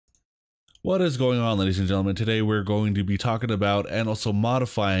What is going on, ladies and gentlemen? Today we're going to be talking about and also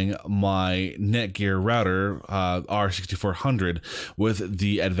modifying my Netgear router 𝗷𝗫𝗀𝗀 with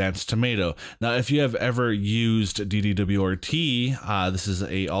the advanced tomato. Now, if you have ever used 𝗷𝗫𝗀𝗀𝗀, this is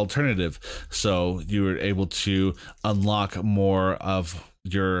a alternative. So you were able to unlock more of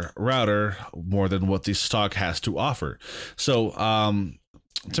your router, more than what the stock has to offer. So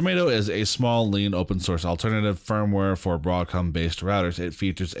Tomato is a small, lean, open source alternative firmware for Broadcom-based routers. It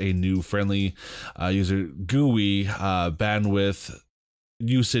features a new friendly user GUI bandwidth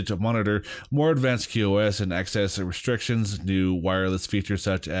usage monitor, more advanced QoS and access restrictions, new wireless features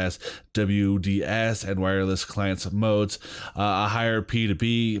such as WDS and wireless clients modes, a higher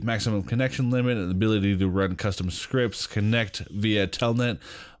P2P maximum connection limit, and the ability to run custom scripts, connect via Telnet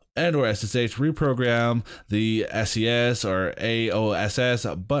and or SSH, reprogram the SES or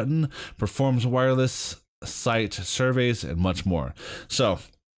AOSS button, performs wireless site surveys, and much more. So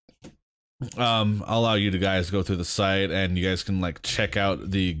I'll allow you to guys go through the site and you guys can like check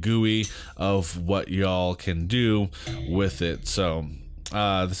out the GUI of what y'all can do with it. So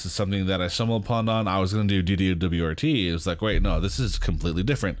this is something that I stumbled upon on. I was going to do 𝗷𝗫𝗀𝗀𝗀. It was like, wait, no, this is completely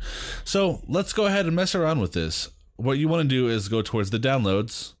different. So let's go ahead and mess around with this. What you want to do is go towards the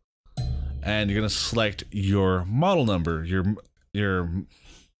downloads, and you're going to select your model number, your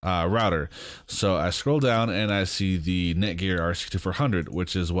router. So I scroll down and I see the Netgear 𝗷𝗫𝗀𝗀𝗀,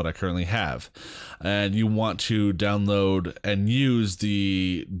 which is what I currently have. And you want to download and use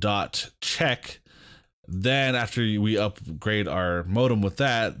the .check. Then after we upgrade our modem with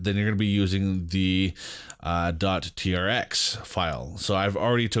that, then you're going to be using the .trx file. So I've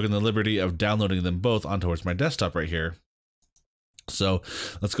already taken the liberty of downloading them both onto my desktop right here. So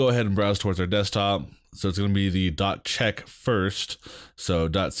let's go ahead and browse towards our desktop. So it's going to be the .check first. So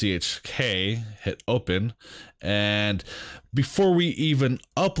 .chk, hit open. And before we even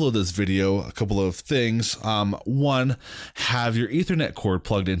upload this video, a couple of things. One, have your Ethernet cord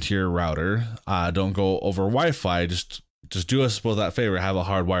plugged into your router. Don't go over Wi-Fi. Just do us both that favor, have a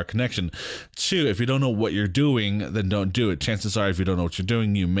hardwire connection. Two, if you don't know what you're doing, then don't do it. Chances are, if you don't know what you're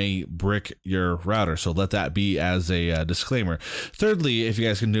doing, you may brick your router. So let that be as a disclaimer. Thirdly, if you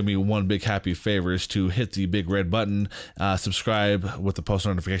guys can do me one big happy favor, is to hit the big red button, subscribe with the post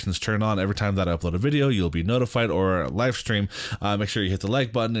notifications turned on. Every time that I upload a video, you'll be notified, or live stream. Make sure you hit the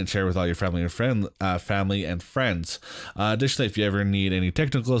like button and share with all your family and friends. Additionally, if you ever need any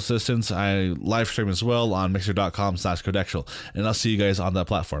technical assistance, I live stream as well on mixer.com/codec. And I'll see you guys on that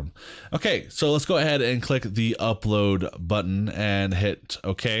platform. Okay, so let's go ahead and click the upload button and hit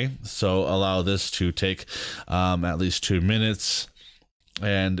OK. So allow this to take at least 2 minutes,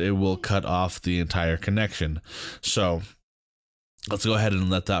 and it will cut off the entire connection. So let's go ahead and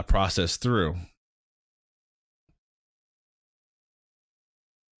let that process through.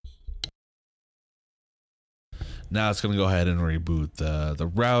 Now it's going to go ahead and reboot the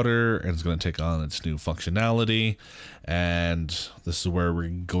router, and it's going to take on its new functionality. And this is where we're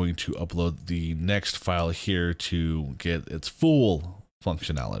going to upload the next file here to get its full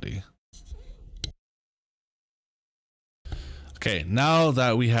functionality. Okay, now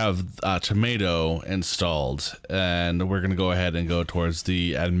that we have Tomato installed, and we're going to go ahead and go towards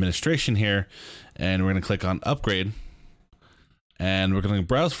the administration here, and we're going to click on upgrade, and we're going to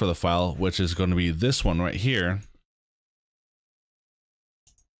browse for the file, which is going to be this one right here.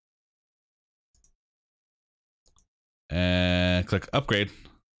 And click upgrade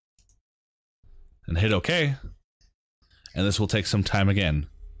and hit OK, and this will take some time again.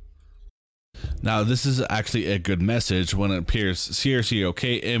 Now this is actually a good message when it appears CRC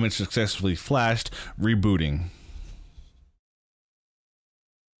OK, image successfully flashed, rebooting.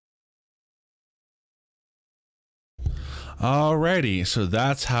 Alrighty, so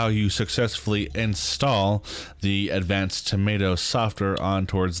that's how you successfully install the advanced Tomato software on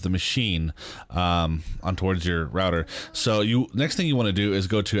towards the machine, on towards your router. So next thing you want to do is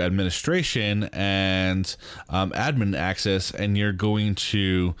go to administration and admin access, and you're going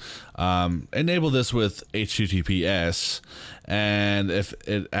to enable this with HTTPS. And if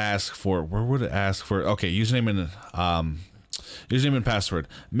it asks for, where would it ask for? Okay, username and password.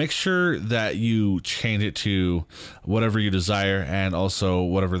 Make sure that you change it to whatever you desire, and also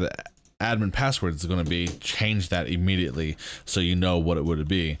whatever the admin password is going to be, change that immediately so you know what it would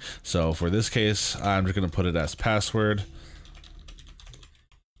be. So for this case, I'm just going to put it as password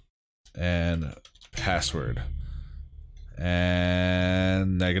and password,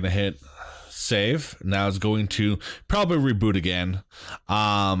 and I'm going to hit save. Now it's going to probably reboot again,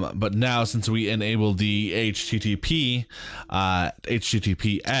 but now since we enabled the HTTPS,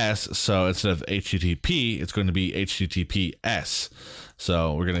 so instead of HTTP, it's going to be HTTPS.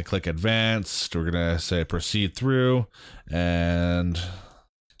 So we're going to click advanced. We're going to say proceed through, and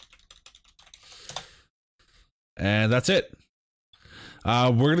that's it.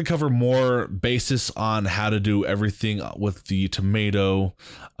 We're going to cover more basis on how to do everything with the Tomato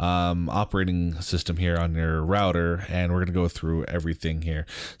operating system here on your router, and we're going to go through everything here.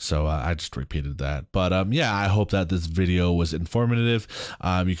 So I just repeated that. But yeah, I hope that this video was informative.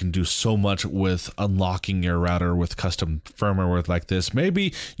 You can do so much with unlocking your router with custom firmware like this.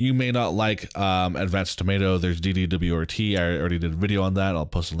 Maybe you may not like Advanced Tomato. There's 𝗔𝗳𝗳𝗶𝗶𝗁. I already did a video on that. I'll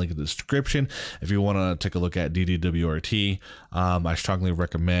post a link in the description if you want to take a look at 𝗔𝗳𝗳𝗶𝗁. I strongly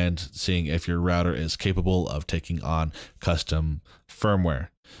recommend seeing if your router is capable of taking on custom firmware.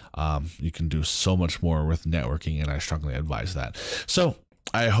 You can do so much more with networking, and I strongly advise that. So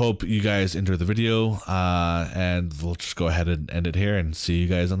I hope you guys enjoyed the video, and we'll just go ahead and end it here and see you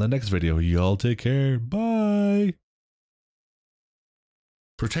guys on the next video. Y'all take care. Bye.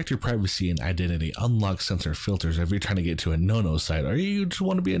 Protect your privacy and identity. Unlock sensor filters if you're trying to get to a no-no site, or you just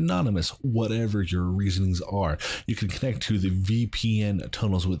want to be anonymous. Whatever your reasonings are, you can connect to the VPN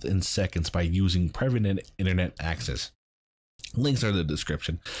tunnels within seconds by using private internet access. Links are in the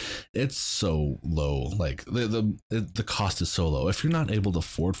description. It's so low, like the cost is so low. If you're not able to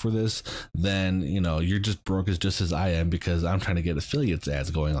afford for this, then you know you're just broke as I am, because I'm trying to get affiliates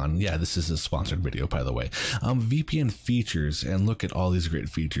ads going on. Yeah, this is a sponsored video, by the way. VPN features, and look at all these great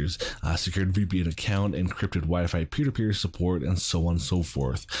features: secured VPN account, encrypted Wi-Fi, peer-to-peer support, and so on and so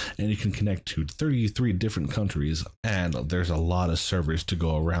forth. And you can connect to 33 different countries, and there's a lot of servers to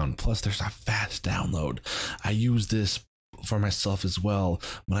go around. Plus, there's a fast download. I use this for myself as well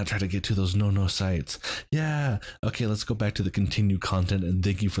when I try to get to those no-no sites. Yeah. Okay, let's go back to the continued content, and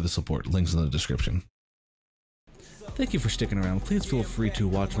thank you for the support. Links in the description. Thank you for sticking around. Please feel free to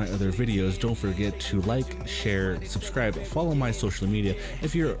watch my other videos. Don't forget to like, share, subscribe, follow my social media.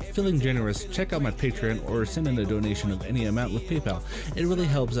 If you're feeling generous, check out my Patreon or send in a donation of any amount with PayPal. It really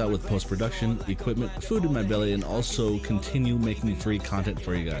helps out with post-production, equipment, food in my belly, and also continue making free content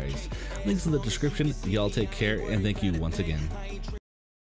for you guys. Links in the description. Y'all take care, and thank you once again.